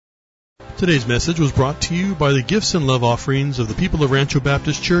Today's message was brought to you by the gifts and love offerings of the people of Rancho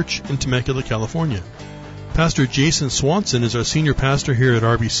Baptist Church in Temecula, California. Pastor Jason Swanson is our senior pastor here at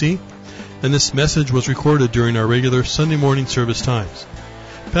RBC, and this message was recorded during our regular Sunday morning service times.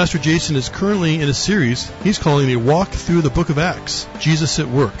 Pastor Jason is currently in a series he's calling A Walk Through the Book of Acts, Jesus at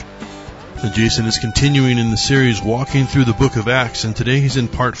Work. And Jason is continuing in the series Walking Through the Book of Acts, and today he's in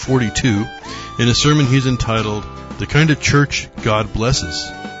part 42 in a sermon he's entitled, The Kind of Church God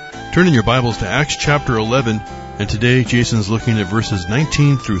Blesses. Turn in your Bibles to Acts chapter 11, and today Jason's looking at verses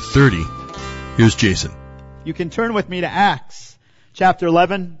 19 through 30. Here's Jason. You can turn with me to Acts chapter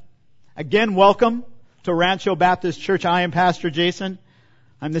 11. Again, welcome to Rancho Baptist Church. I am Pastor Jason.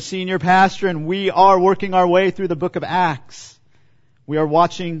 I'm the senior pastor, and we are working our way through the book of Acts. We are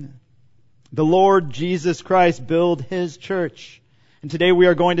watching the Lord Jesus Christ build His church. And today we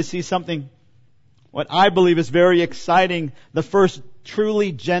are going to see something, what I believe is very exciting, the first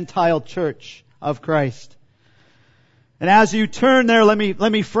truly Gentile church of Christ. And as you turn there, let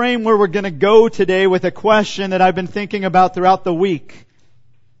me frame where we're going to go today with a question that I've been thinking about throughout the week.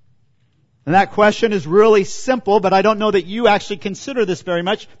 And that question is really simple, but I don't know that you actually consider this very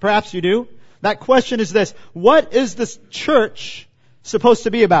much. Perhaps you do. That question is this: what is this church supposed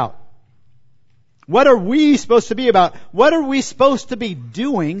to be about? What are we supposed to be about? What are we supposed to be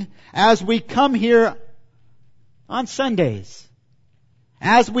doing as we come here on Sundays?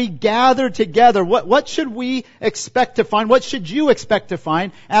 As we gather together, what should we expect to find? What should you expect to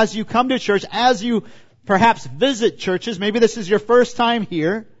find as you come to church, as you perhaps visit churches? Maybe this is your first time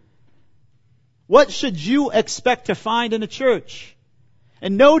here. What should you expect to find in a church?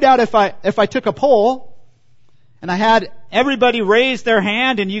 And no doubt if I took a poll and I had everybody raise their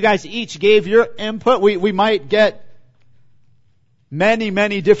hand and you guys each gave your input, we might get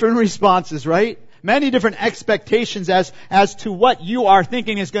many different responses, right? Many different expectations as to what you are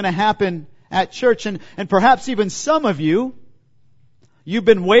thinking is going to happen at church. And perhaps even some of you've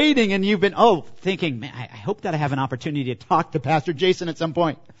been waiting and you've been, thinking, man, I hope that I have an opportunity to talk to Pastor Jason at some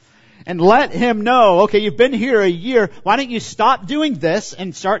point. And let him know, okay, you've been here a year. Why don't you stop doing this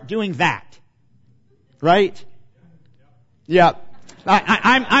and start doing that? Right? Yeah.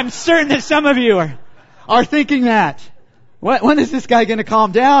 I'm certain that some of you are thinking that. When is this guy going to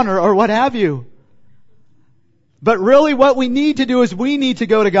calm down or what have you? But really what we need to do is we need to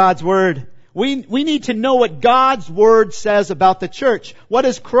go to God's Word. We need to know what God's Word says about the church. What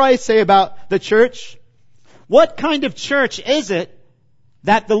does Christ say about the church? What kind of church is it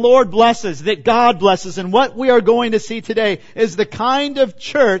that the Lord blesses, that God blesses? And what we are going to see today is the kind of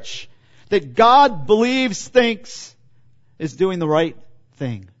church that God thinks is doing the right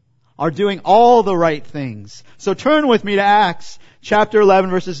thing, are doing all the right things. So turn with me to Acts chapter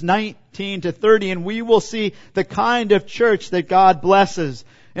 11, verses 19 to 30, and we will see the kind of church that God blesses.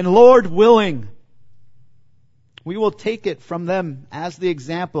 And Lord willing, we will take it from them as the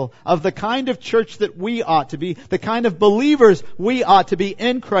example of the kind of church that we ought to be, the kind of believers we ought to be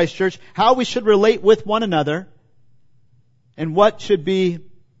in Christ Church, how we should relate with one another, and what should be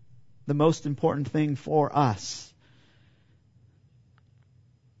the most important thing for us.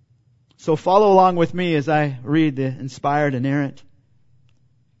 So follow along with me as I read the inspired, inerrant,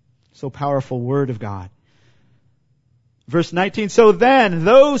 so powerful Word of God. Verse 19, so then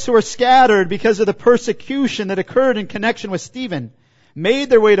those who were scattered because of the persecution that occurred in connection with Stephen made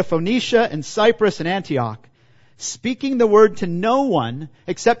their way to Phoenicia and Cyprus and Antioch, speaking the word to no one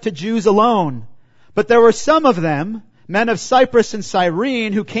except to Jews alone. But there were some of them, men of Cyprus and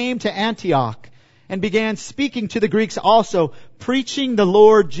Cyrene, who came to Antioch and began speaking to the Greeks also, preaching the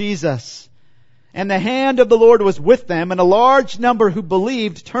Lord Jesus. And the hand of the Lord was with them, and a large number who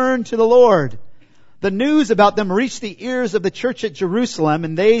believed turned to the Lord. The news about them reached the ears of the church at Jerusalem,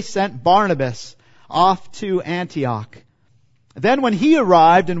 and they sent Barnabas off to Antioch. Then when he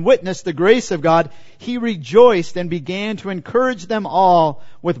arrived and witnessed the grace of God, he rejoiced and began to encourage them all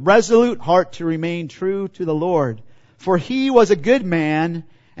with resolute heart to remain true to the Lord. For he was a good man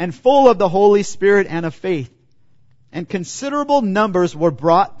and full of the Holy Spirit and of faith. And considerable numbers were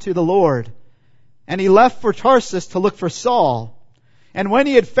brought to the Lord. And he left for Tarsus to look for Saul. And when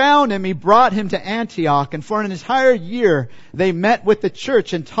he had found him, he brought him to Antioch. And for an entire year they met with the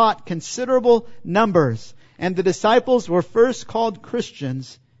church and taught considerable numbers. And the disciples were first called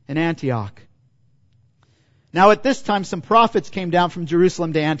Christians in Antioch. Now at this time some prophets came down from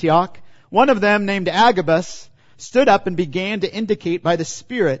Jerusalem to Antioch. One of them, named Agabus, stood up and began to indicate by the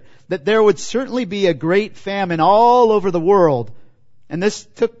Spirit that there would certainly be a great famine all over the world. And this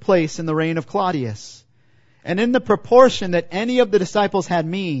took place in the reign of Claudius. And in the proportion that any of the disciples had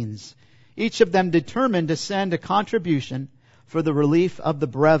means, each of them determined to send a contribution for the relief of the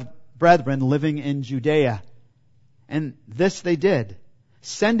brethren living in Judea. And this they did,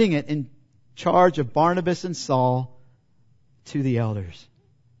 sending it in charge of Barnabas and Saul to the elders.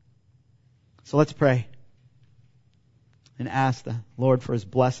 So let's pray and ask the Lord for His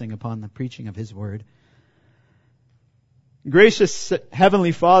blessing upon the preaching of His Word. Gracious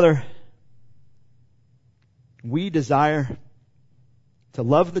Heavenly Father, we desire to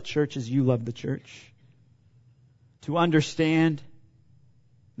love the church as You love the church, to understand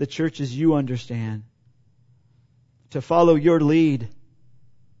the church as You understand, to follow Your lead,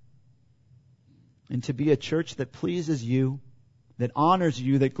 and to be a church that pleases You, that honors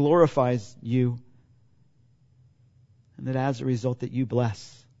You, that glorifies You, and that as a result that You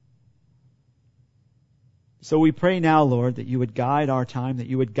bless. So we pray now, Lord, that You would guide our time, that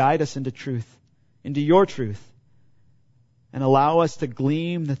You would guide us into truth, into Your truth, and allow us to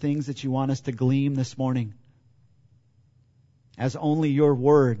glean the things that You want us to glean this morning, as only Your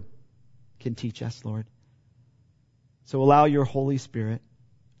Word can teach us, Lord. So allow Your Holy Spirit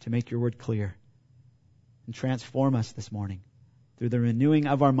to make Your Word clear and transform us this morning through the renewing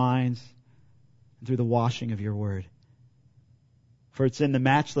of our minds and through the washing of Your Word. For it's in the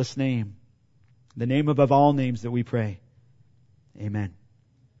matchless name, the name above all names, that we pray. Amen.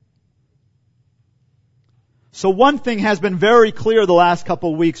 So one thing has been very clear the last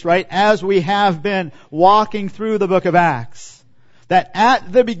couple of weeks, right? As we have been walking through the book of Acts, that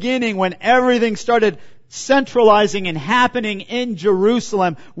at the beginning, when everything started centralizing and happening in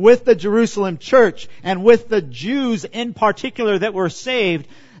Jerusalem with the Jerusalem church and with the Jews in particular that were saved,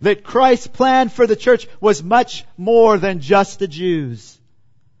 that Christ's plan for the church was much more than just the Jews.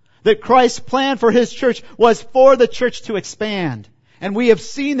 That Christ's plan for His church was for the church to expand. And we have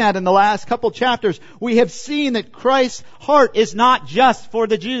seen that in the last couple chapters. We have seen that Christ's heart is not just for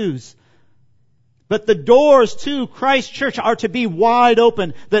the Jews, but the doors to Christ's church are to be wide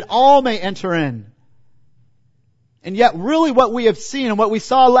open, that all may enter in. And yet really what we have seen and what we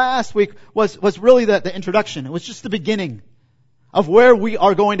saw last week was really the introduction. It was just the beginning of where we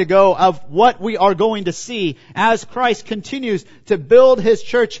are going to go, of what we are going to see as Christ continues to build His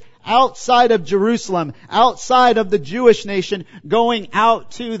church outside of Jerusalem, outside of the Jewish nation, going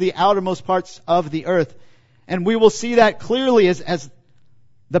out to the outermost parts of the earth. And we will see that clearly as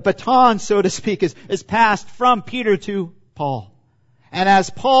the baton, so to speak, is passed from Peter to Paul. And as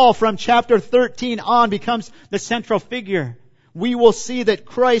Paul from chapter 13 on becomes the central figure, we will see that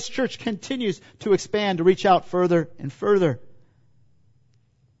Christ's church continues to expand, to reach out further and further.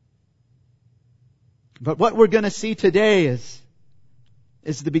 But what we're going to see today is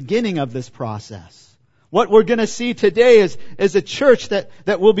the beginning of this process. What we're going to see today is a church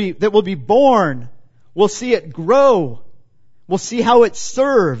that will be born. We'll see it grow. We'll see how it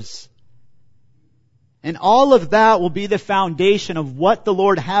serves. And all of that will be the foundation of what the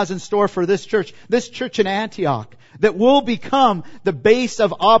Lord has in store for this church in Antioch, that will become the base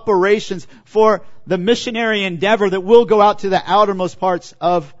of operations for the missionary endeavor that will go out to the outermost parts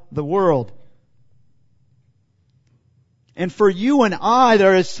of the world. And for you and I,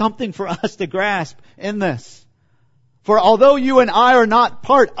 there is something for us to grasp in this. For although you and I are not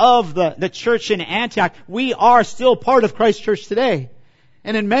part of the church in Antioch, we are still part of Christ's church today.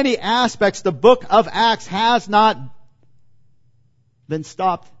 And in many aspects, the book of Acts has not been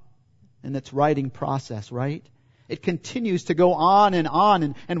stopped in its writing process, right? It continues to go on,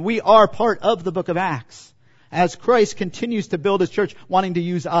 and we are part of the book of Acts as Christ continues to build His church, wanting to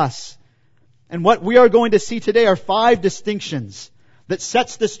use us. And what we are going to see today are 5 distinctions that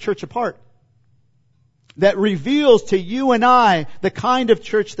sets this church apart, that reveals to you and I the kind of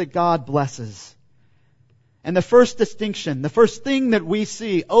church that God blesses. And the first distinction, the first thing that we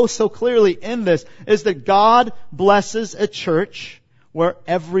see oh so clearly in this, is that God blesses a church where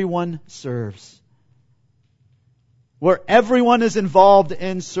everyone serves, where everyone is involved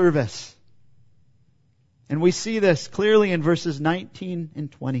in service. And we see this clearly in verses 19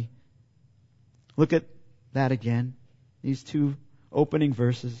 and 20. Look at that again, these 2 opening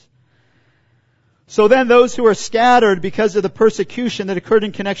verses. So then those who were scattered because of the persecution that occurred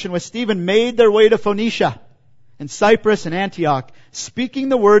in connection with Stephen made their way to Phoenicia and Cyprus and Antioch, speaking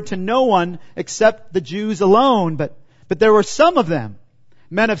the word to no one except the Jews alone. But there were some of them,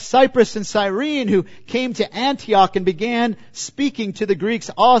 men of Cyprus and Cyrene, who came to Antioch and began speaking to the Greeks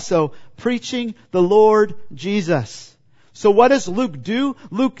also, preaching the Lord Jesus. So what does Luke do?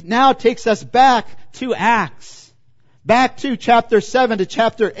 Luke now takes us back to Acts. Back to chapter 7 to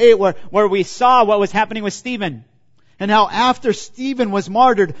chapter 8 where we saw what was happening with Stephen. And how after Stephen was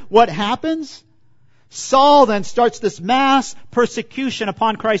martyred, what happens? Saul then starts this mass persecution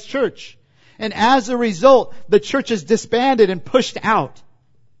upon Christ's church. And as a result, the church is disbanded and pushed out.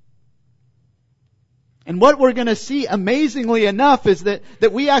 And what we're going to see, amazingly enough, is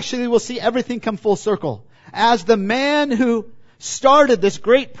that we actually will see everything come full circle. As the man who started this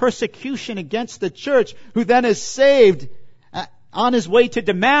great persecution against the church, who then is saved on his way to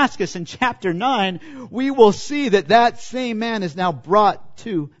Damascus in chapter 9, we will see that same man is now brought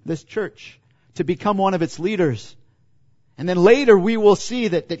to this church to become one of its leaders. And then later we will see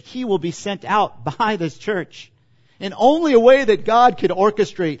that he will be sent out by this church in only a way that God could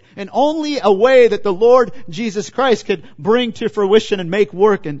orchestrate, in only a way that the Lord Jesus Christ could bring to fruition and make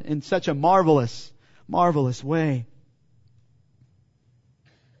work in such a marvelous, marvelous way.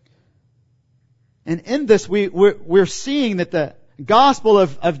 And in this we're seeing that the gospel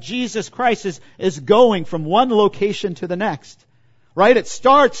of Jesus Christ is going from one location to the next. Right? It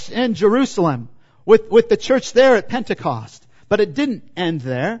starts in Jerusalem with the church there at Pentecost. But it didn't end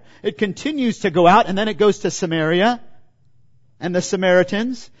there. It continues to go out, and then it goes to Samaria and the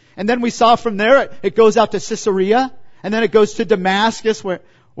Samaritans. And then we saw from there it goes out to Caesarea, and then it goes to Damascus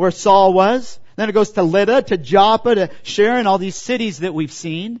where Saul was. Then it goes to Lydda, to Joppa, to Sharon, all these cities that we've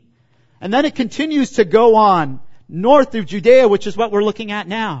seen. And then it continues to go on north through Judea, which is what we're looking at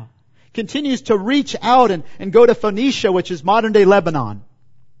now. Continues to reach out and go to Phoenicia, which is modern day Lebanon,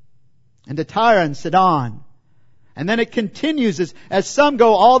 and to Tyre and Sidon. And then it continues as some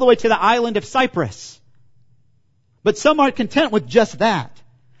go all the way to the island of Cyprus. But some aren't content with just that.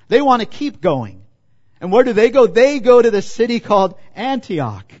 They want to keep going. And where do they go? They go to the city called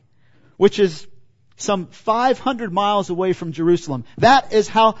Antioch, which is some 500 miles away from Jerusalem. That is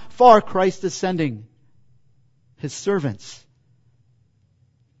how far Christ is sending His servants.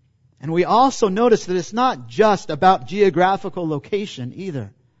 And we also notice that it's not just about geographical location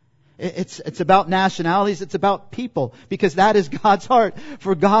either. It's about nationalities, it's about people, because that is God's heart.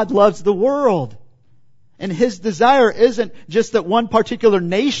 For God loves the world. And His desire isn't just that one particular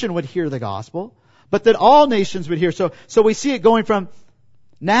nation would hear the gospel, but that all nations would hear. So we see it going from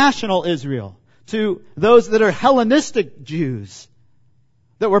national Israel to those that are Hellenistic Jews,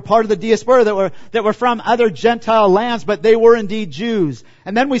 that were part of the diaspora, that were from other Gentile lands, but they were indeed Jews.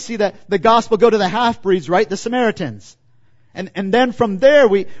 And then we see that the gospel go to the half-breeds, right? The Samaritans. And then from there,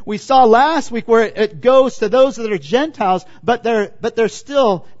 we saw last week where it goes to those that are Gentiles, but they're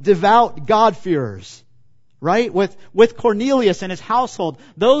still devout God-fearers. Right? With Cornelius and his household.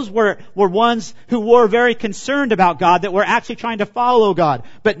 Those were ones who were very concerned about God, that were actually trying to follow God.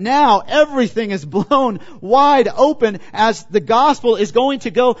 But now everything is blown wide open as the gospel is going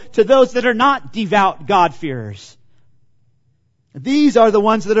to go to those that are not devout God-fearers. These are the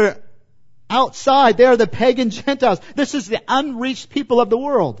ones that are outside. They are the pagan Gentiles. This is the unreached people of the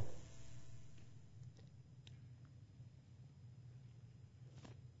world.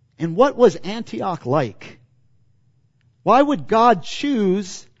 And what was Antioch like? Why would God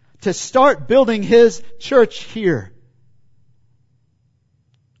choose to start building His church here?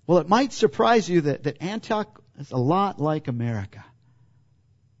 Well, it might surprise you that Antioch is a lot like America.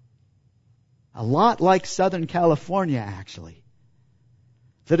 A lot like Southern California, actually.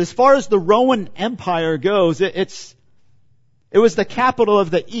 That as far as the Roman Empire goes, it was the capital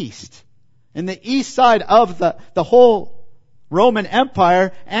of the East. In the east side of the whole Roman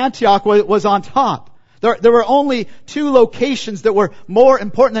Empire, Antioch was on top. There were only two locations that were more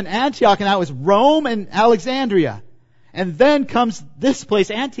important than Antioch, and that was Rome and Alexandria. And then comes this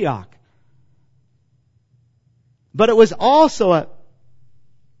place, Antioch. But it was also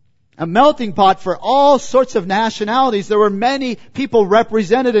a melting pot for all sorts of nationalities. There were many people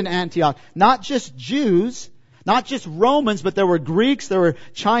represented in Antioch. Not just Jews, not just Romans, but there were Greeks, there were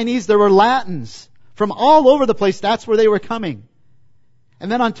Chinese, there were Latins. From all over the place, that's where they were coming.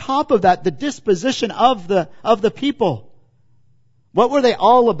 And then on top of that, the disposition of the people. What were they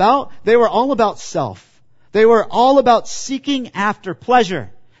all about? They were all about self. They were all about seeking after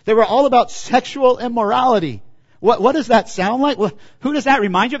pleasure. They were all about sexual immorality. What does that sound like? Well, who does that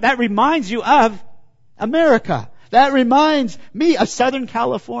remind you of? That reminds you of America. That reminds me of Southern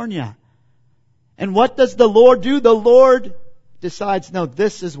California. And what does the Lord do? The Lord decides, no,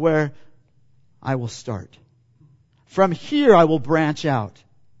 this is where I will start. From here I will branch out.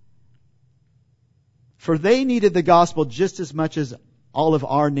 For they needed the gospel just as much as all of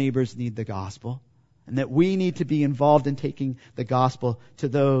our neighbors need the gospel. And that we need to be involved in taking the gospel to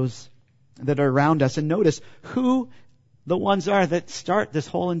those that are around us. And notice who the ones are that start this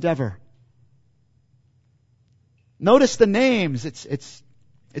whole endeavor. Notice the names.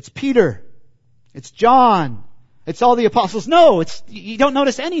 It's Peter. It's John. It's all the apostles. No, you don't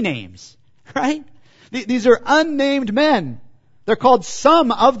notice any names. Right? These are unnamed men. They're called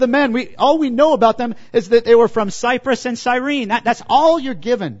some of the men. All we know about them is that they were from Cyprus and Cyrene. That's all you're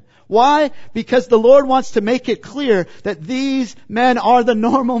given. Why? Because the Lord wants to make it clear that these men are the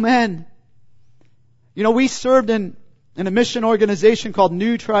normal men. You know, we served in a mission organization called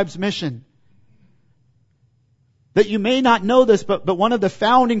New Tribes Mission. That you may not know this, but one of the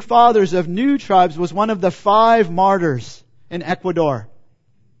founding fathers of New Tribes was one of the 5 martyrs in Ecuador.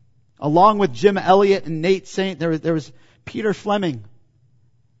 Along with Jim Elliot and Nate Saint, there was Peter Fleming.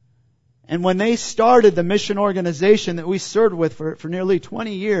 And when they started the mission organization that we served with for nearly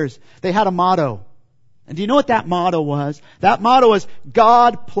 20 years, they had a motto. And do you know what that motto was? That motto was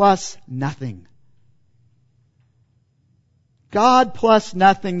God plus nothing. God plus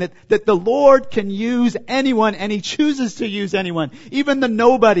nothing. That the Lord can use anyone, and He chooses to use anyone. Even the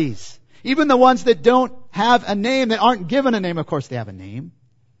nobodies. Even the ones that don't have a name, that aren't given a name. Of course they have a name.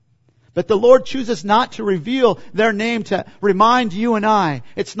 But the Lord chooses not to reveal their name to remind you and I.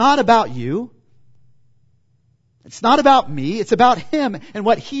 It's not about you. It's not about me. It's about Him and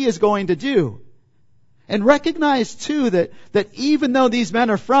what He is going to do. And recognize too that even though these men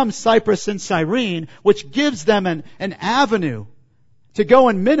are from Cyprus and Cyrene, which gives them an avenue to go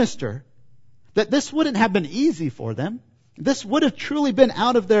and minister, that this wouldn't have been easy for them. This would have truly been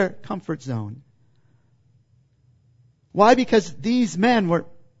out of their comfort zone. Why? Because these men were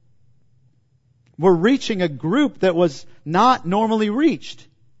reaching a group that was not normally reached.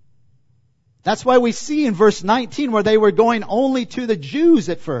 That's why we see in verse 19 where they were going only to the Jews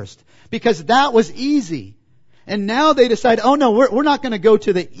at first, because that was easy. And now they decide, oh no, we're not going to go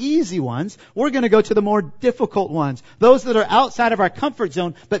to the easy ones. We're going to go to the more difficult ones. Those that are outside of our comfort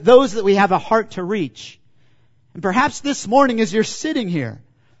zone, but those that we have a heart to reach. And perhaps this morning as you're sitting here,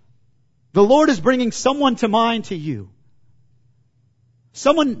 the Lord is bringing someone to mind to you.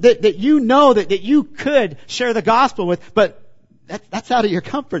 Someone that you know that you could share the gospel with, but that's out of your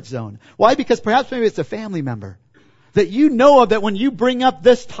comfort zone. Why? Because perhaps maybe it's a family member that you know of, that when you bring up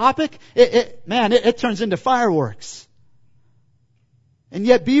this topic, it turns into fireworks. And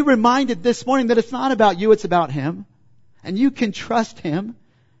yet be reminded this morning that it's not about you, it's about Him. And you can trust Him.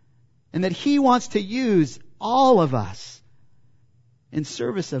 And that He wants to use all of us in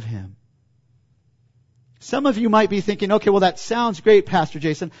service of Him. Some of you might be thinking, okay, well that sounds great, Pastor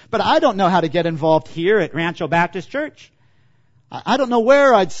Jason, but I don't know how to get involved here at Rancho Baptist Church. I don't know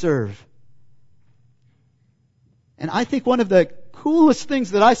where I'd serve. And I think one of the coolest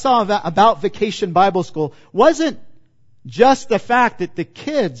things that I saw about Vacation Bible School wasn't just the fact that the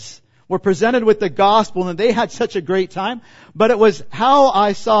kids were presented with the gospel and they had such a great time, but it was how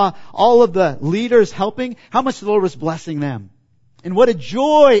I saw all of the leaders helping, how much the Lord was blessing them. And what a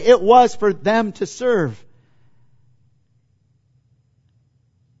joy it was for them to serve.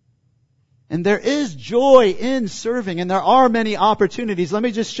 And there is joy in serving, and there are many opportunities. Let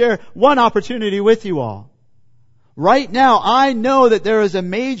me just share one opportunity with you all. Right now, I know that there is a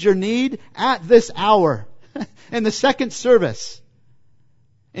major need at this hour in the second service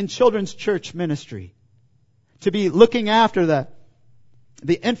in children's church ministry to be looking after the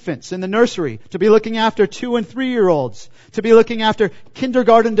infants in the nursery, to be looking after 2 and 3-year-olds, to be looking after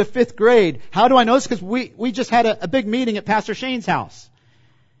kindergarten to 5th grade. How do I know this? Because we just had a big meeting at Pastor Shane's house.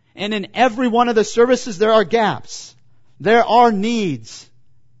 And in every one of the services, there are gaps. There are needs.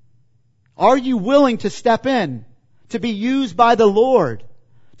 Are you willing to step in, to be used by the Lord,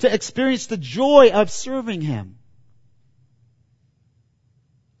 to experience the joy of serving Him?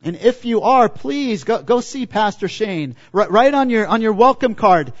 And if you are, please go see Pastor Shane. Write on your welcome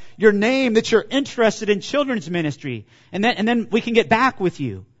card your name, that you're interested in children's ministry. And then we can get back with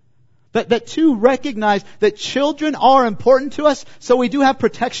you. But to recognize that children are important to us, so we do have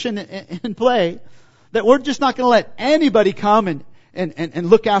protection in play. That we're just not going to let anybody come and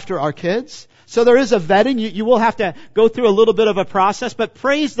look after our kids. So there is a vetting. You will have to go through a little bit of a process, but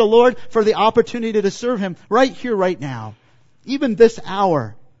praise the Lord for the opportunity to serve Him right here, right now. Even this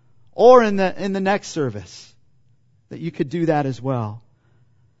hour, or in the next service, that you could do that as well.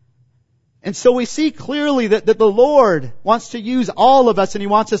 And so we see clearly that the Lord wants to use all of us, and He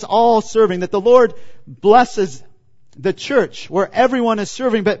wants us all serving. That the Lord blesses the church where everyone is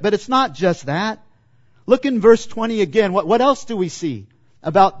serving, but it's not just that. Look in verse 20 again. What else do we see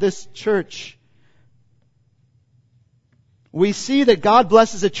about this church? We see that God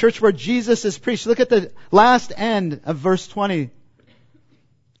blesses a church where Jesus is preached. Look at the last end of verse 20.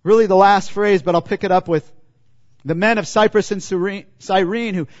 Really the last phrase, but I'll pick it up with the men of Cyprus and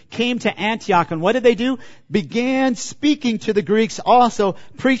Cyrene who came to Antioch. And what did they do? Began speaking to the Greeks also,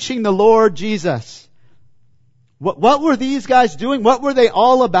 preaching the Lord Jesus. What were these guys doing? What were they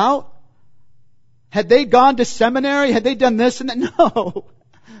all about? Had they gone to seminary? Had they done this and that? No.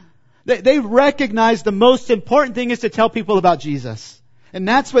 They recognized the most important thing is to tell people about Jesus. And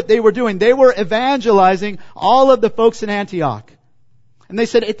that's what they were doing. They were evangelizing all of the folks in Antioch. And they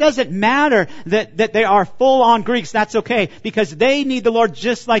said, it doesn't matter that they are full-on Greeks. That's okay, because they need the Lord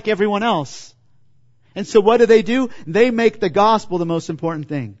just like everyone else. And so what do? They make the gospel the most important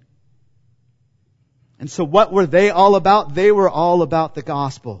thing. And so what were they all about? They were all about the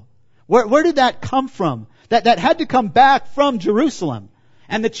gospel. Where did that come from? That had to come back from Jerusalem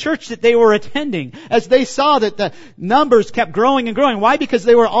and the church that they were attending, as they saw that the numbers kept growing and growing. Why? Because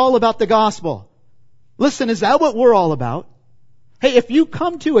they were all about the gospel. Listen, is that what we're all about? Hey, if you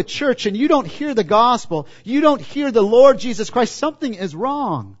come to a church and you don't hear the gospel, you don't hear the Lord Jesus Christ, something is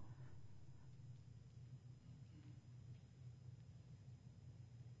wrong.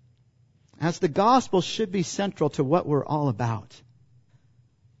 As the gospel should be central to what we're all about.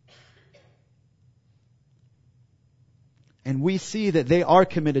 And we see that they are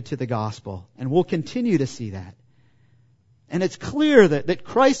committed to the gospel. And we'll continue to see that. And it's clear that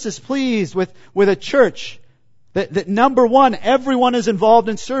Christ is pleased with a church. That number one, everyone is involved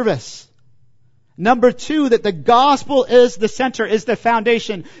in service. Number two, that the gospel is the center, is the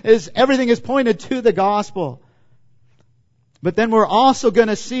foundation, everything is pointed to the gospel. But then we're also going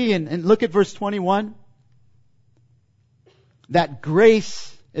to see, and look at verse 21, that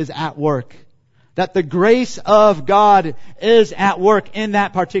grace is at work. That the grace of God is at work in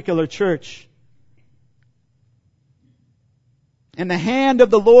that particular church. And the hand of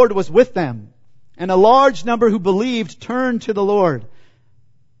the Lord was with them. And a large number who believed turned to the Lord.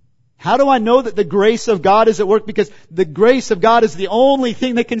 How do I know that the grace of God is at work? Because the grace of God is the only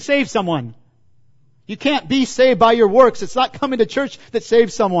thing that can save someone. You can't be saved by your works. It's not coming to church that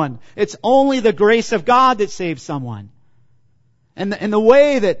saves someone. It's only the grace of God that saves someone. And the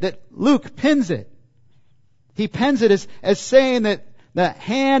way that Luke pins it, he pins it as saying that the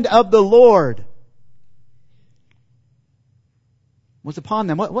hand of the Lord was upon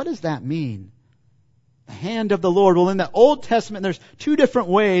them. What does that mean? The hand of the Lord. Well, in the Old Testament, there's two different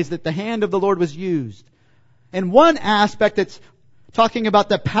ways that the hand of the Lord was used. In one aspect, it's talking about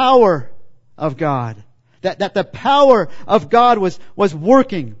the power of God. That the power of God was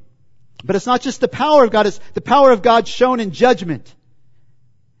working. But it's not just the power of God, it's the power of God shown in judgment.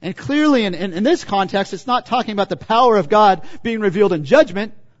 And clearly in this context, it's not talking about the power of God being revealed in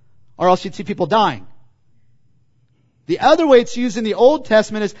judgment, or else you'd see people dying. The other way it's used in the Old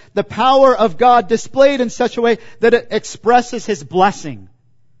Testament is the power of God displayed in such a way that it expresses His blessing.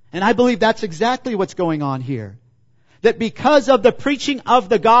 And I believe that's exactly what's going on here. That because of the preaching of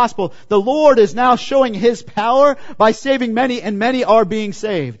the gospel, the Lord is now showing His power by saving many, and many are being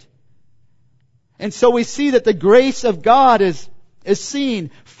saved. And so we see that the grace of God is seen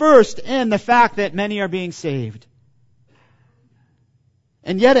first in the fact that many are being saved.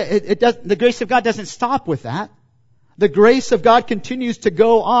 And yet the grace of God doesn't stop with that. The grace of God continues to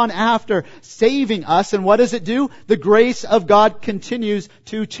go on after saving us. And what does it do? The grace of God continues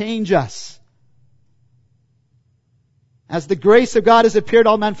to change us. As the grace of God has appeared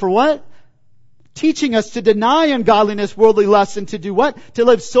all men for what? Teaching us to deny ungodliness, worldly lusts, and to do what? To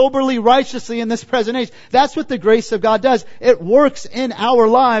live soberly, righteously in this present age. That's what the grace of God does. It works in our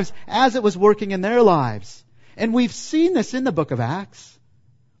lives as it was working in their lives. And we've seen this in the book of Acts.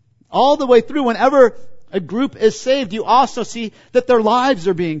 All the way through, whenever a group is saved, you also see that their lives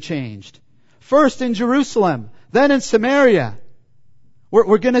are being changed. First in Jerusalem, then in Samaria.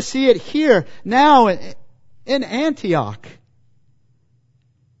 We're going to see it here now in Antioch.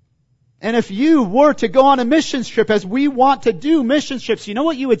 And if you were to go on a missions trip, as we want to do missions trips, you know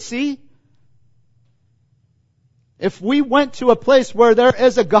what you would see? If we went to a place where there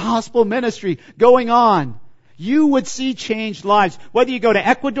is a gospel ministry going on, you would see changed lives. Whether you go to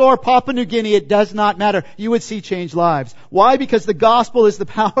Ecuador, Papua New Guinea, it does not matter. You would see changed lives. Why? Because the gospel is the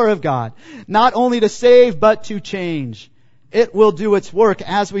power of God. Not only to save, but to change. It will do its work,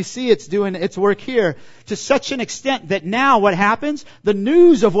 as we see it's doing its work here, to such an extent that now what happens? The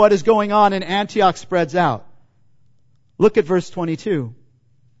news of what is going on in Antioch spreads out. Look at verse 22.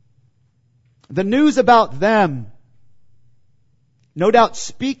 The news about them. No doubt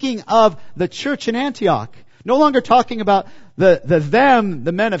speaking of the church in Antioch. No longer talking about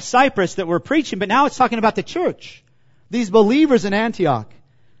the men of Cyprus that were preaching, but now it's talking about the church. These believers in Antioch.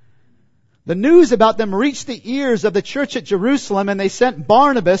 The news about them reached the ears of the church at Jerusalem, and they sent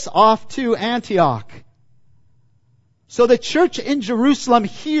Barnabas off to Antioch. So the church in Jerusalem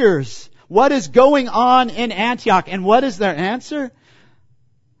hears what is going on in Antioch. And what is their answer?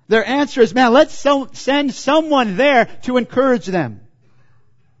 Their answer is, man, let's send someone there to encourage them.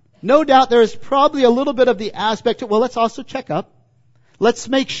 No doubt there is probably a little bit of the aspect of, well, let's also check up. Let's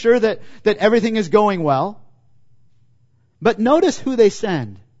make sure that everything is going well. But notice who they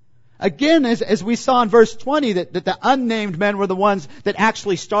send. Again, as we saw in verse 20, that the unnamed men were the ones that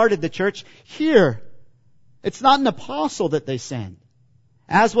actually started the church. Here, it's not an apostle that they send,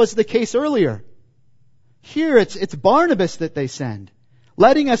 as was the case earlier. Here, it's Barnabas that they send,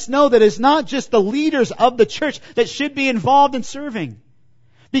 letting us know that it's not just the leaders of the church that should be involved in serving.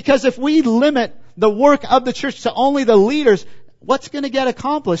 Because if we limit the work of the church to only the leaders, what's going to get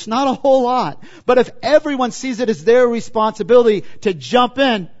accomplished? Not a whole lot. But if everyone sees it as their responsibility to jump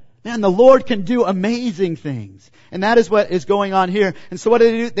in, man, the Lord can do amazing things. And that is what is going on here. And so what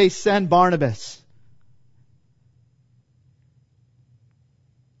do? They send Barnabas.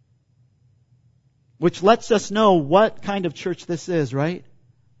 Which lets us know what kind of church this is, right?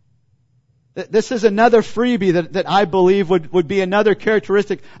 This is another freebie that I believe would be another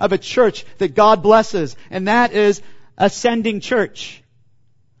characteristic of a church that God blesses. And that is a sending church.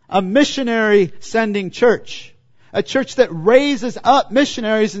 A missionary sending church. A church that raises up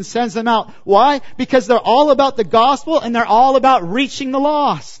missionaries and sends them out. Why? Because they're all about the gospel and they're all about reaching the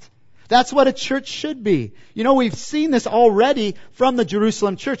lost. That's what a church should be. You know, we've seen this already from the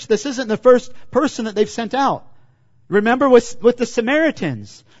Jerusalem church. This isn't the first person that they've sent out. Remember with the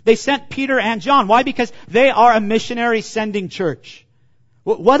Samaritans. They sent Peter and John. Why? Because they are a missionary sending church.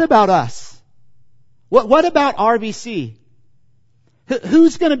 What about us? What about RBC?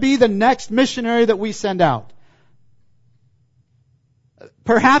 Who's going to be the next missionary that we send out?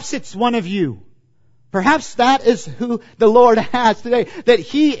 Perhaps it's one of you. Perhaps that is who the Lord has today. That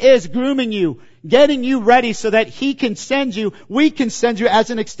He is grooming you, getting you ready so that He can send you, we can send you as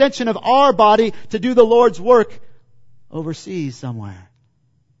an extension of our body to do the Lord's work overseas somewhere.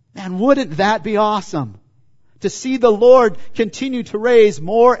 Man, wouldn't that be awesome? To see the Lord continue to raise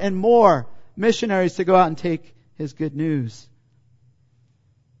more and more missionaries to go out and take His good news.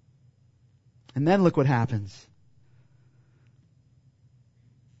 And then look what happens.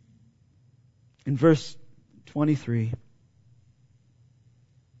 In verse 23,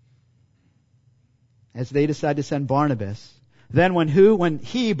 as they decide to send Barnabas, then when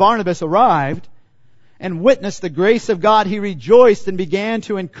he, Barnabas, arrived and witnessed the grace of God, he rejoiced and began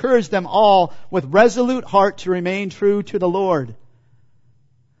to encourage them all with resolute heart to remain true to the Lord.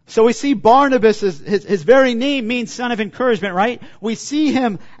 So we see Barnabas, his very name means son of encouragement, right? We see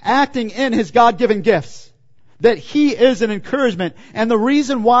him acting in his God-given gifts. That he is an encouragement. And the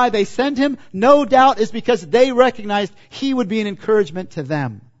reason why they send him, no doubt, is because they recognized he would be an encouragement to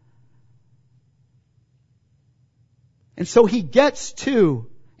them. And so he gets to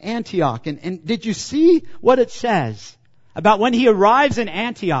Antioch. And did you see what it says about when he arrives in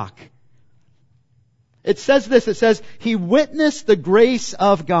Antioch? It says this, it says, he witnessed the grace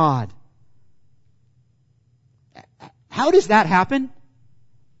of God. How does that happen?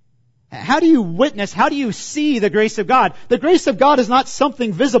 How do you witness, how do you see the grace of God? The grace of God is not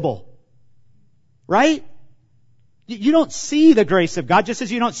something visible. Right? You don't see the grace of God just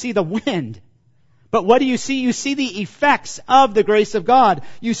as you don't see the wind. But what do you see? You see the effects of the grace of God.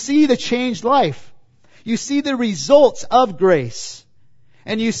 You see the changed life. You see the results of grace.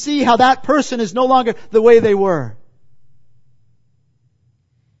 And you see how that person is no longer the way they were.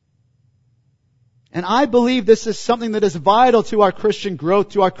 And I believe this is something that is vital to our Christian growth,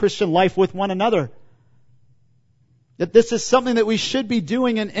 to our Christian life with one another. That this is something that we should be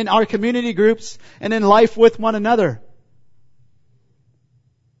doing in our community groups and in life with one another.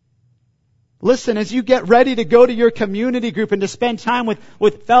 Listen, as you get ready to go to your community group and to spend time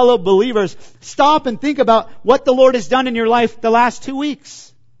with fellow believers, stop and think about what the Lord has done in your life the last 2 weeks.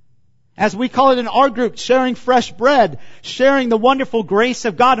 As we call it in our group, sharing fresh bread, sharing the wonderful grace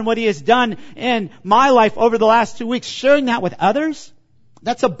of God and what He has done in my life over the last 2 weeks, sharing that with others,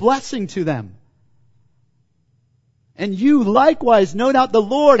 that's a blessing to them. And you likewise, no doubt the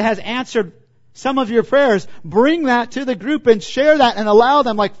Lord has answered some of your prayers. Bring that to the group and share that and allow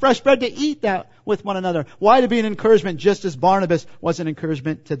them like fresh bread to eat that with one another. Why? To be an encouragement, just as Barnabas was an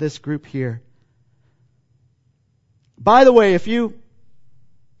encouragement to this group here. By the way, if you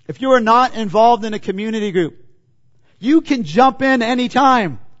are not involved in a community group, you can jump in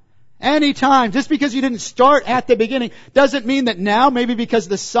anytime. Anytime. Just because you didn't start at the beginning doesn't mean that now, maybe because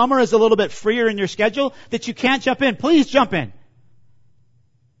the summer is a little bit freer in your schedule, that you can't jump in. Please jump in.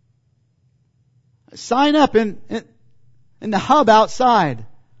 Sign up in the hub outside.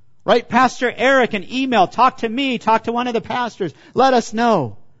 Write Pastor Eric an email. Talk to me. Talk to one of the pastors. Let us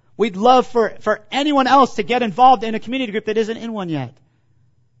know. We'd love for anyone else to get involved in a community group that isn't in one yet.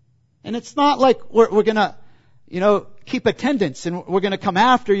 And it's not like we're going to, keep attendance and we're going to come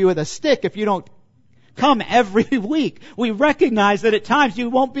after you with a stick if you don't come every week. We recognize that at times you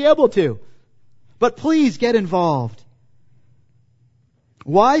won't be able to. But please get involved.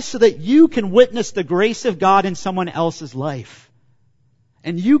 Why? So that you can witness the grace of God in someone else's life.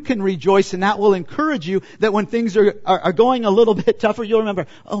 And you can rejoice, and that will encourage you that when things are going a little bit tougher, you'll remember,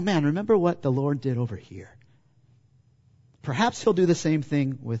 oh man, remember what the Lord did over here. Perhaps He'll do the same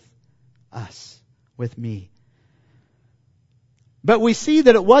thing with us, with me. But we see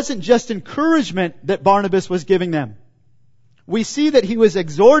that it wasn't just encouragement that Barnabas was giving them. We see that he was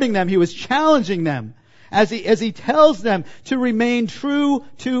exhorting them, he was challenging them as he tells them to remain true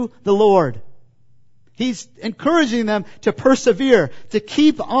to the Lord. He's encouraging them to persevere, to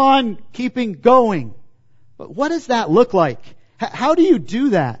keep on keeping going. But what does that look like? How do you do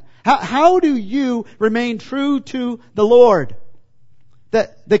that? How do you remain true to the Lord?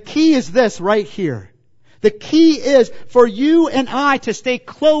 The key is this right here. The key is for you and I to stay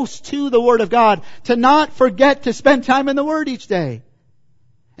close to the Word of God, to not forget to spend time in the Word each day,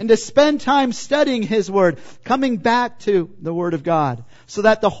 and to spend time studying His Word, coming back to the Word of God, so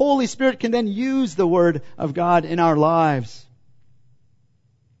that the Holy Spirit can then use the Word of God in our lives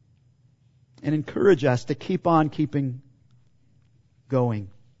and encourage us to keep on keeping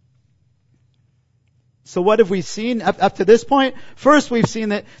going. So what have we seen up to this point? First, we've seen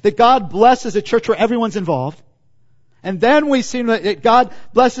that God blesses a church where everyone's involved. And then we've seen that God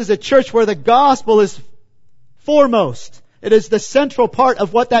blesses a church where the gospel is foremost. It is the central part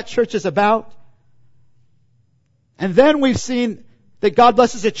of what that church is about. And then we've seen that God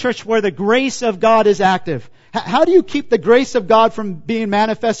blesses a church where the grace of God is active. How do you keep the grace of God from being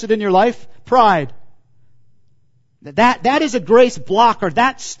manifested in your life? Pride. That is a grace blocker.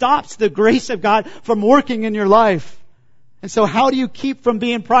 That stops the grace of God from working in your life. And so how do you keep from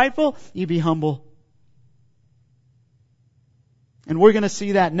being prideful? You be humble. And we're going to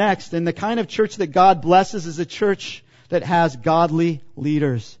see that next. And the kind of church that God blesses is a church that has godly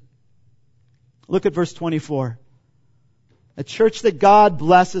leaders. Look at verse 24. A church that God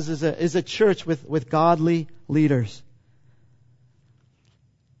blesses is a church with godly leaders.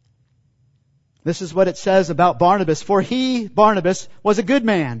 This is what it says about Barnabas. For he, Barnabas, was a good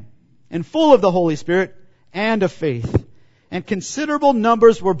man and full of the Holy Spirit and of faith. And considerable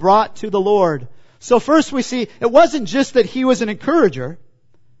numbers were brought to the Lord. So first we see it wasn't just that he was an encourager.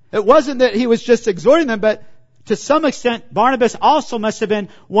 It wasn't that he was just exhorting them, but to some extent Barnabas also must have been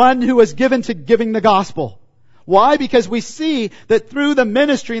one who was given to giving the gospel. Why? Because we see that through the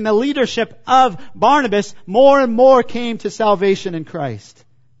ministry and the leadership of Barnabas, more and more came to salvation in Christ.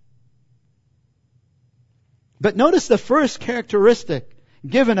 But notice the first characteristic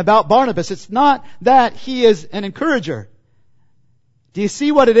given about Barnabas. It's not that he is an encourager. Do you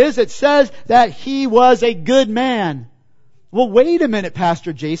see what it is? It says that he was a good man. Well, wait a minute,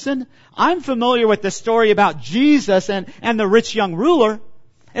 Pastor Jason. I'm familiar with the story about Jesus and the rich young ruler.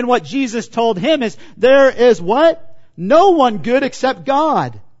 And what Jesus told him is, there is what? No one good except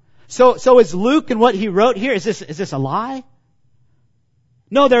God. So is Luke and what he wrote here, is this a lie?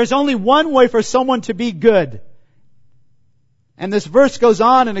 No, there is only one way for someone to be good. And this verse goes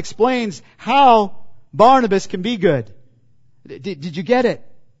on and explains how Barnabas can be good. Did you get it?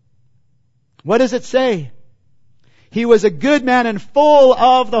 What does it say? He was a good man and full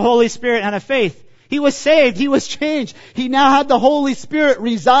of the Holy Spirit and of faith. He was saved. He was changed. He now had the Holy Spirit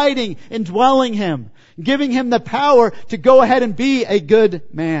residing, indwelling him, giving him the power to go ahead and be a good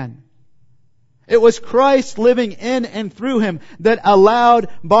man. It was Christ living in and through him that allowed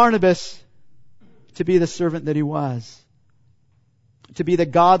Barnabas to be the servant that he was, to be the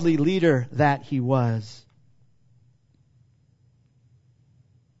godly leader that he was.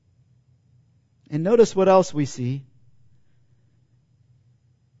 And notice what else we see.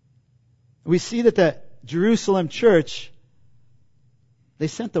 We see that the Jerusalem church, they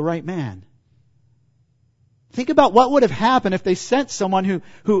sent the right man. Think about what would have happened if they sent someone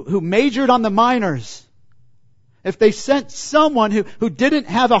who majored on the minors. If they sent someone who didn't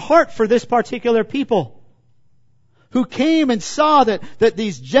have a heart for this particular people. Who came and saw that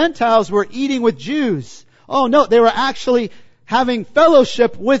these Gentiles were eating with Jews. Oh no, they were actually having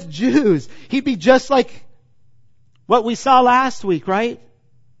fellowship with Jews. He'd be just like what we saw last week, right?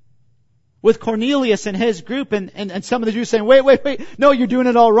 With Cornelius and his group and some of the Jews saying, wait, no, you're doing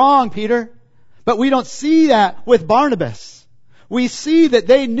it all wrong, Peter. But we don't see that with Barnabas. We see that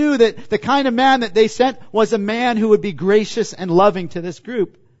they knew that the kind of man that they sent was a man who would be gracious and loving to this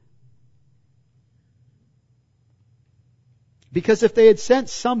group. Because if they had sent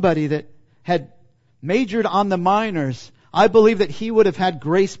somebody that had majored on the minors, I believe that he would have had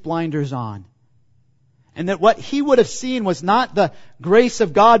grace blinders on. And that what he would have seen was not the grace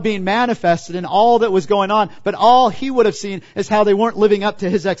of God being manifested in all that was going on, but all he would have seen is how they weren't living up to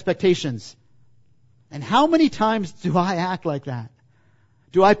his expectations. And how many times do I act like that?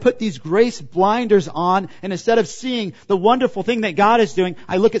 Do I put these grace blinders on, and instead of seeing the wonderful thing that God is doing,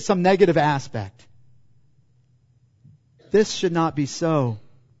 I look at some negative aspect? This should not be so.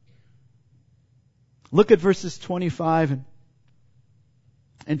 Look at verses 25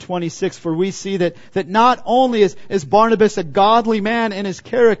 and 26, for we see that not only is Barnabas a godly man in his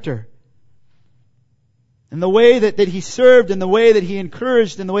character, in the way that he served, in the way that he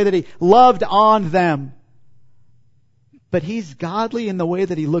encouraged, in the way that he loved on them, but he's godly in the way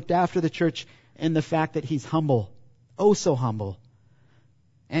that he looked after the church, in the fact that he's humble. Oh, so humble.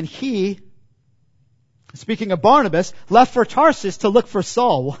 And he, speaking of Barnabas, left for Tarsus to look for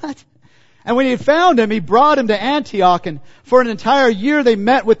Saul. What? And when he had found him, he brought him to Antioch, and for an entire year they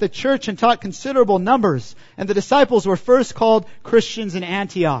met with the church and taught considerable numbers. And the disciples were first called Christians in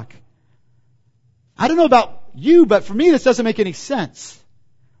Antioch. I don't know about you, but for me this doesn't make any sense.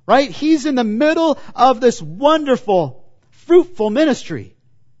 Right? He's in the middle of this wonderful, fruitful ministry.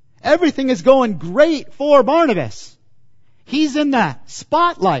 Everything is going great for Barnabas. He's in the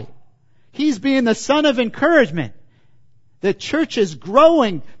spotlight. He's being the son of encouragement. The church is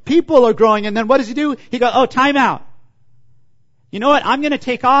growing. People are growing. And then what does he do? He goes, time out. You know what? I'm going to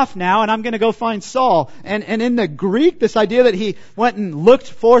take off now and I'm going to go find Saul. And in the Greek, this idea that he went and looked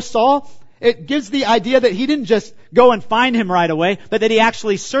for Saul, it gives the idea that he didn't just go and find him right away, but that he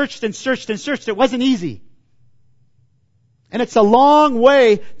actually searched and searched and searched. It wasn't easy. And it's a long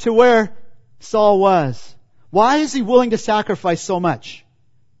way to where Saul was. Why is he willing to sacrifice so much?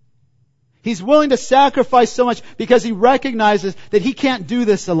 He's willing to sacrifice so much because he recognizes that he can't do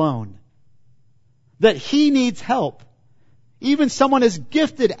this alone. That he needs help. Even someone as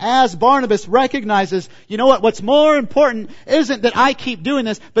gifted as Barnabas recognizes, you know what? What's more important isn't that I keep doing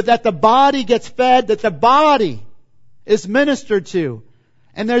this, but that the body gets fed, that the body is ministered to.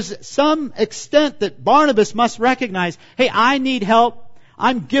 And there's some extent that Barnabas must recognize, hey, I need help.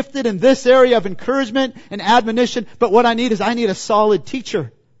 I'm gifted in this area of encouragement and admonition, but what I need is a solid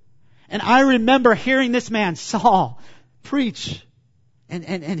teacher. And I remember hearing this man, Saul, preach.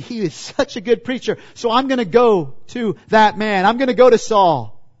 And he is such a good preacher. So I'm going to go to that man. I'm going to go to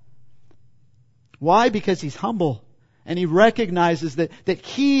Saul. Why? Because he's humble. And he recognizes that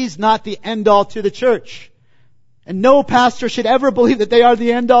he's not the end all to the church. And no pastor should ever believe that they are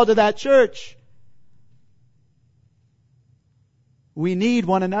the end all to that church. We need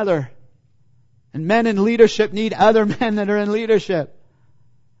one another. And men in leadership need other men that are in leadership.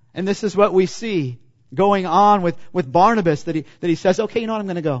 And this is what we see going on with Barnabas, that he says, okay, you know what, I'm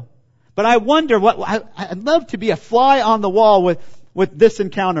going to go. But I wonder I'd love to be a fly on the wall with this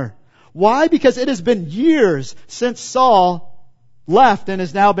encounter. Why? Because it has been years since Saul left and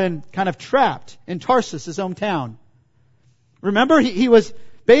has now been kind of trapped in Tarsus, his hometown. Remember, he was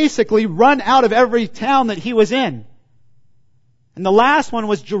basically run out of every town that he was in. And the last one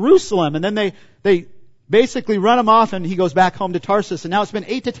was Jerusalem. And then they basically run him off and he goes back home to Tarsus. And now it's been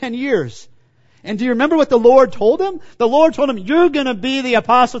 8 to 10 years. And do you remember what the Lord told him? The Lord told him, you're going to be the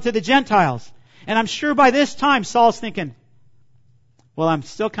apostle to the Gentiles. And I'm sure by this time Saul's thinking, well, I'm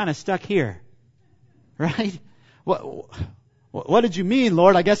still kind of stuck here. Right? What did you mean,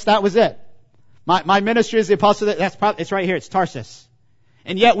 Lord? I guess that was it. My ministry is the apostle. It's right here. It's Tarsus.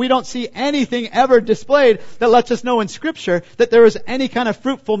 And yet we don't see anything ever displayed that lets us know in Scripture that there was any kind of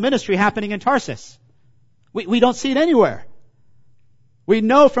fruitful ministry happening in Tarsus. We don't see it anywhere. We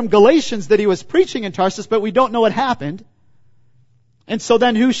know from Galatians that he was preaching in Tarsus, but we don't know what happened. And so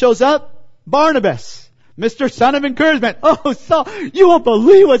then who shows up? Barnabas. Mr. Son of Encouragement. Oh, Saul, you won't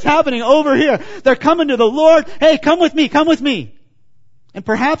believe what's happening over here. They're coming to the Lord. Hey, come with me, come with me. And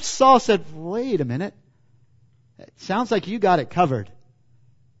perhaps Saul said, wait a minute. It sounds like you got it covered.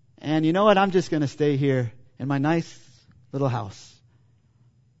 And you know what? I'm just going to stay here in my nice little house.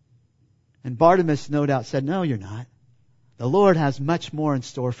 And Barnabas no doubt said, no, you're not. The Lord has much more in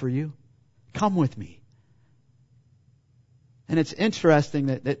store for you. Come with me. And it's interesting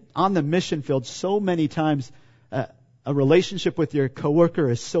that on the mission field, so many times a relationship with your coworker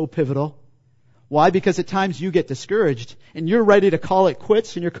is so pivotal. Why? Because at times you get discouraged and you're ready to call it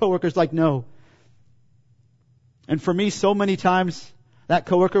quits and your coworker's like, no. And for me, so many times that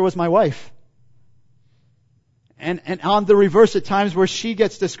coworker was my wife. And on the reverse, at times where she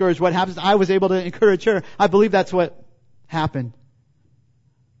gets discouraged, what happens? I was able to encourage her. I believe that's what happened.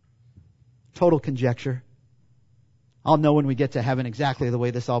 Total conjecture. I'll know when we get to heaven exactly the way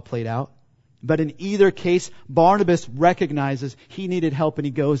this all played out. But in either case, Barnabas recognizes he needed help and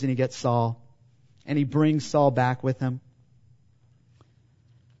he goes and he gets Saul. And he brings Saul back with him.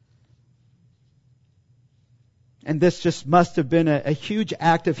 And this just must have been a huge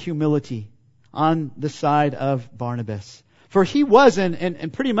act of humility on the side of Barnabas. For he was in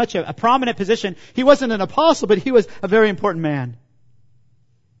pretty much a prominent position. He wasn't an apostle, but he was a very important man.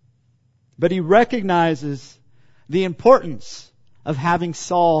 But he recognizes the importance of having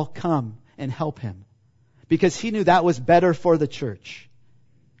Saul come and help him, because he knew that was better for the church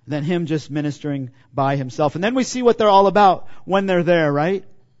than him just ministering by himself. And then we see what they're all about when they're there, right?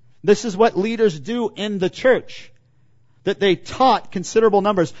 This is what leaders do in the church. That they taught considerable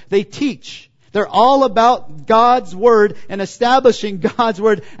numbers. They teach. They're all about God's Word and establishing God's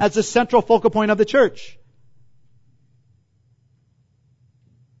Word as the central focal point of the church.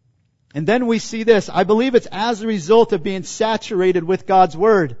 And then we see this. I believe it's as a result of being saturated with God's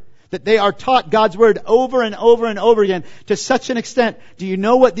Word, that they are taught God's Word over and over and over again to such an extent. Do you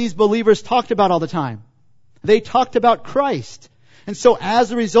know what these believers talked about all the time? They talked about Christ. And so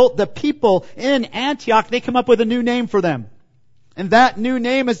as a result, the people in Antioch, they come up with a new name for them. And that new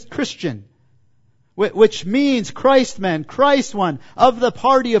name is Christian, which means Christ men, Christ one, of the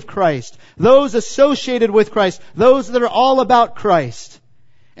party of Christ. Those associated with Christ, those that are all about Christ.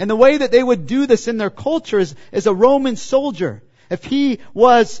 And the way that they would do this in their culture is a Roman soldier. If he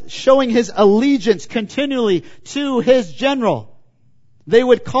was showing his allegiance continually to his general, they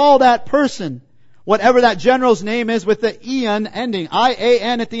would call that person, whatever that general's name is, with the Ian ending,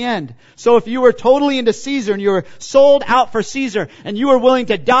 I-A-N at the end. So if you were totally into Caesar and you were sold out for Caesar and you were willing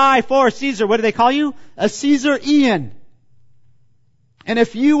to die for Caesar, what do they call you? A Caesar Ian. And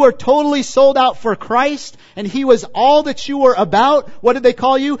if you were totally sold out for Christ and He was all that you were about, what did they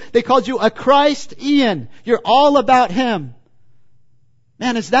call you? They called you a Christ Ian. You're all about Him.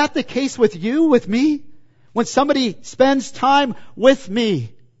 Man, is that the case with you, with me? When somebody spends time with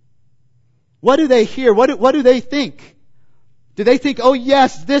me, what do they hear? What do they think? Do they think, oh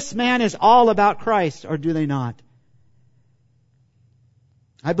yes, this man is all about Christ, or do they not?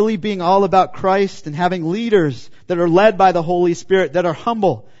 I believe being all about Christ and having leaders that are led by the Holy Spirit, that are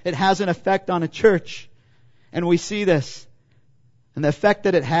humble, it has an effect on a church. And we see this. And the effect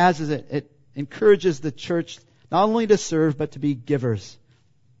that it has is it encourages the church not only to serve, but to be givers.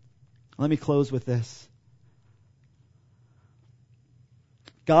 Let me close with this.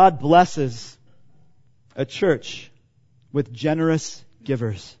 God blesses a church with generous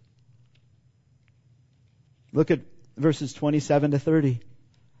givers. Look at verses 27 to 30.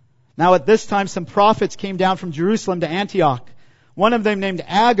 Now at this time some prophets came down from Jerusalem to Antioch. One of them, named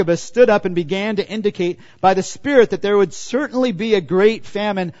Agabus, stood up and began to indicate by the Spirit that there would certainly be a great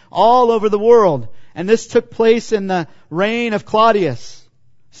famine all over the world. And this took place in the reign of Claudius.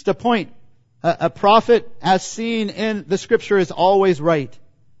 Just a point. A prophet, as seen in the Scripture, is always right.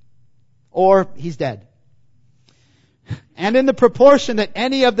 Or he's dead. And in the proportion that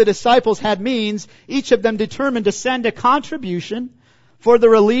any of the disciples had means, each of them determined to send a contribution for the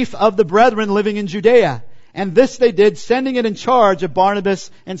relief of the brethren living in Judea. And this they did, sending it in charge of Barnabas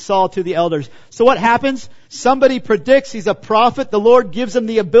and Saul to the elders. So what happens? Somebody predicts, he's a prophet, the Lord gives him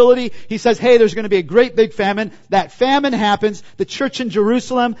the ability. He says, hey, there's going to be a great big famine. That famine happens. The church in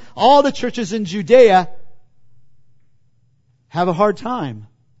Jerusalem, all the churches in Judea have a hard time.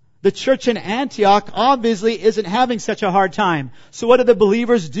 The church in Antioch obviously isn't having such a hard time. So what do the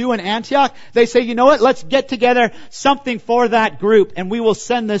believers do in Antioch? They say, you know what? Let's get together something for that group and we will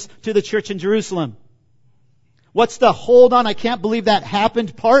send this to the church in Jerusalem. What's the hold on, I can't believe that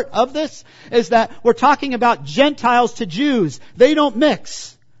happened part of this? Is that we're talking about Gentiles to Jews. They don't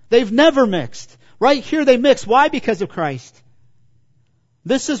mix. They've never mixed. Right here they mix. Why? Because of Christ.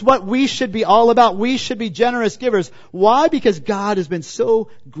 This is what we should be all about. We should be generous givers. Why? Because God has been so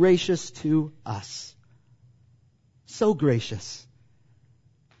gracious to us. So gracious.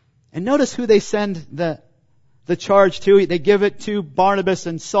 And notice who they send the charge to. They give it to Barnabas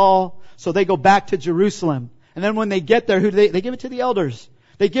and Saul. So they go back to Jerusalem. And then when they get there, who do they give it to the elders.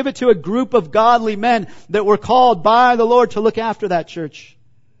 They give it to a group of godly men that were called by the Lord to look after that church.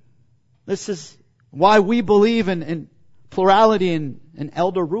 This is why we believe in plurality and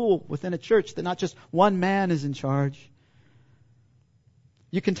elder rule within a church, that not just one man is in charge.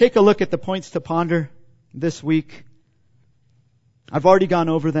 You can take a look at the points to ponder this week. I've already gone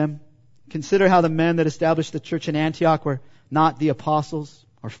over them. Consider how the men that established the church in Antioch were not the apostles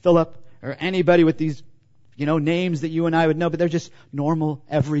or Philip or anybody with these, names that you and I would know, but they're just normal,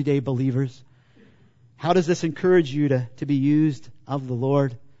 everyday believers. How does this encourage you to be used of the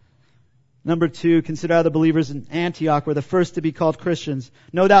Lord? Number 2, consider how the believers in Antioch were the first to be called Christians.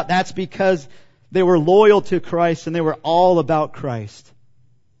 No doubt that's because they were loyal to Christ and they were all about Christ.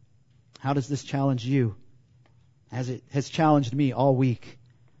 How does this challenge you? As it has challenged me all week.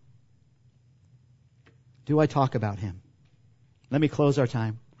 Do I talk about Him? Let me close our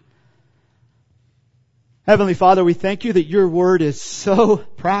time. Heavenly Father, we thank you that your word is so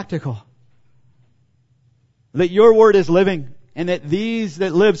practical. That your word is living, and that these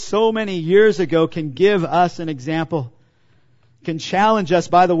that lived so many years ago can give us an example, can challenge us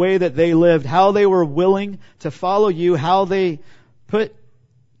by the way that they lived, how they were willing to follow you, how they put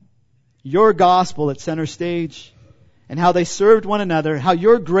your gospel at center stage, and how they served one another, how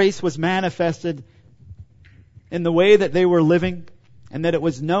your grace was manifested in the way that they were living, and that it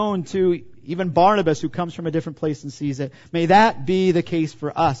was known to even Barnabas, who comes from a different place and sees it. May that be the case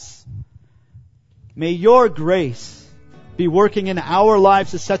for us. May your grace be working in our lives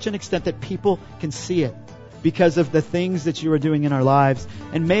to such an extent that people can see it because of the things that you are doing in our lives.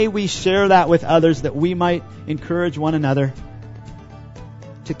 And may we share that with others, that we might encourage one another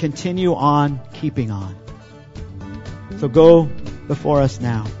to continue on keeping on. So go before us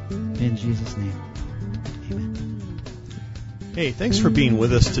now. In Jesus' name. Amen. Hey, thanks for being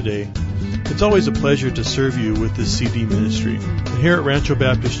with us today. It's always a pleasure to serve you with this CD ministry. Here at Rancho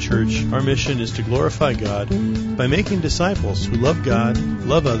Baptist Church, our mission is to glorify God by making disciples who love God,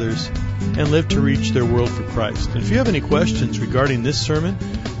 love others, and live to reach their world for Christ. And if you have any questions regarding this sermon,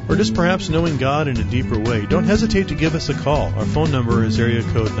 or just perhaps knowing God in a deeper way, don't hesitate to give us a call. Our phone number is area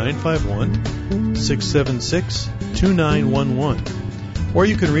code 951-676-2911. Or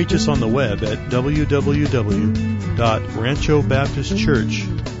you can reach us on the web at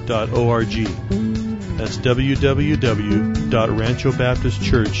www.ranchobaptistchurch.org. That's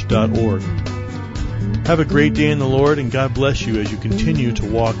www.ranchobaptistchurch.org. Have a great day in the Lord, and God bless you as you continue to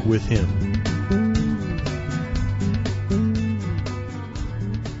walk with Him.